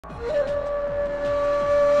A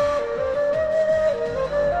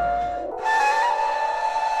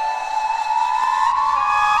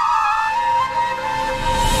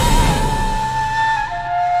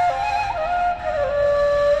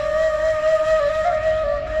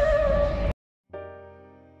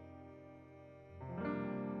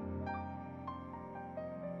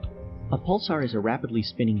pulsar is a rapidly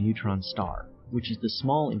spinning neutron star, which is the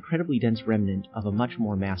small, incredibly dense remnant of a much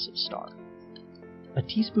more massive star. A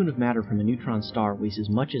teaspoon of matter from a neutron star weighs as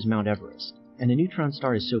much as Mount Everest, and a neutron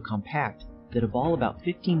star is so compact that a ball about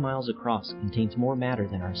 15 miles across contains more matter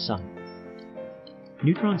than our Sun.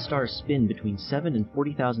 Neutron stars spin between 7 and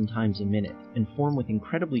 40,000 times a minute and form with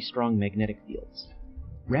incredibly strong magnetic fields.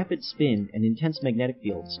 Rapid spin and intense magnetic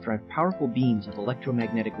fields drive powerful beams of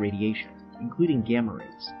electromagnetic radiation, including gamma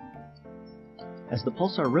rays. As the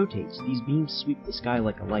pulsar rotates, these beams sweep the sky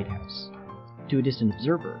like a lighthouse. To a distant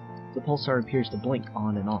observer, the pulsar appears to blink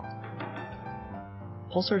on and off.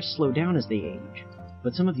 Pulsars slow down as they age,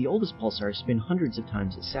 but some of the oldest pulsars spin hundreds of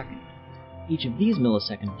times a second. Each of these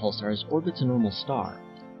millisecond pulsars orbits a normal star.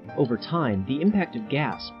 Over time, the impact of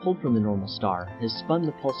gas pulled from the normal star has spun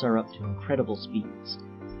the pulsar up to incredible speeds.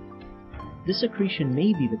 This accretion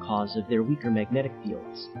may be the cause of their weaker magnetic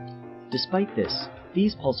fields. Despite this,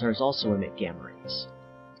 these pulsars also emit gamma rays.